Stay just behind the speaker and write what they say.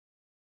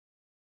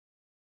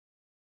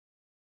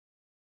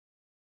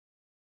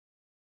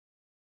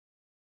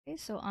Okay,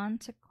 so on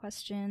to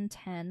question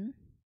 10.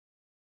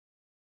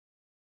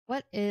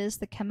 What is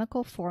the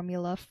chemical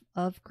formula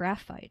of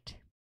graphite?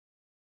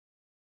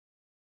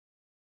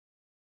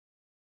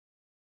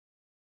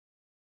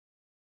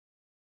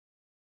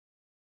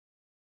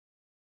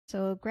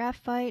 So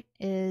graphite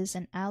is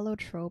an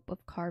allotrope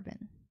of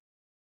carbon.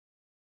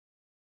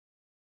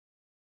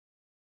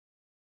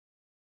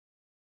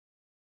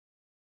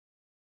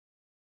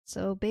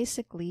 So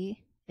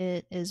basically,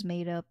 it is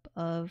made up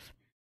of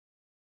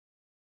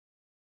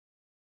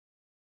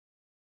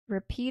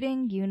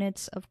repeating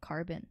units of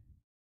carbon.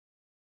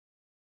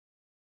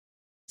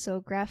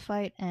 So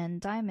graphite and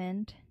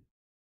diamond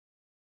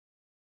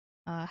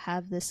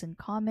have this in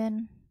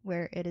common,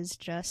 where it is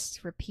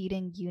just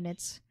repeating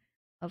units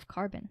of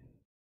carbon.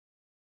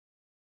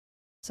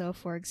 So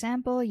for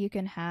example, you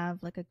can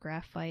have like a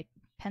graphite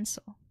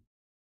pencil.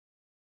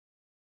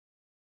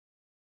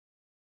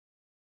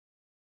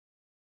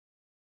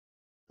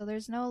 So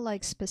there's no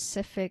like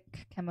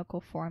specific chemical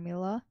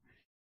formula.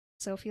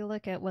 So if you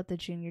look at what the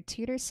junior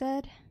tutor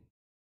said,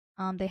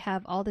 they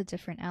have all the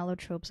different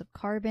allotropes of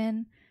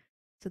carbon.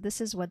 So this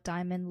is what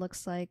diamond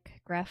looks like.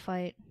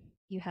 Graphite,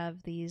 you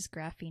have these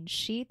graphene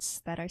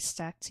sheets that are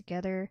stacked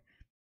together.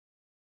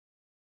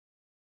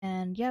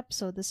 And yep,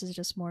 so this is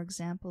just more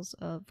examples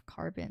of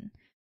carbon.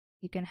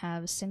 You can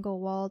have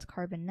single-walled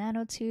carbon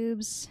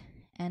nanotubes,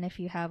 and if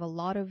you have a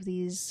lot of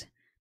these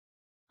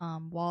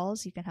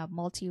walls, you can have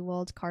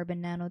multi-walled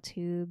carbon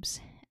nanotubes,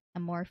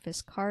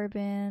 amorphous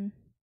carbon.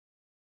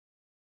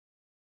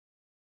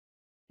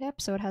 Yep,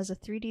 so it has a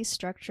 3D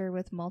structure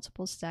with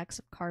multiple stacks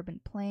of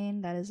carbon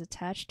plane that is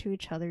attached to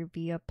each other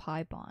via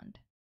pi bond.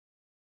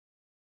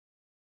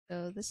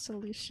 So this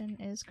solution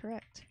is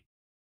correct.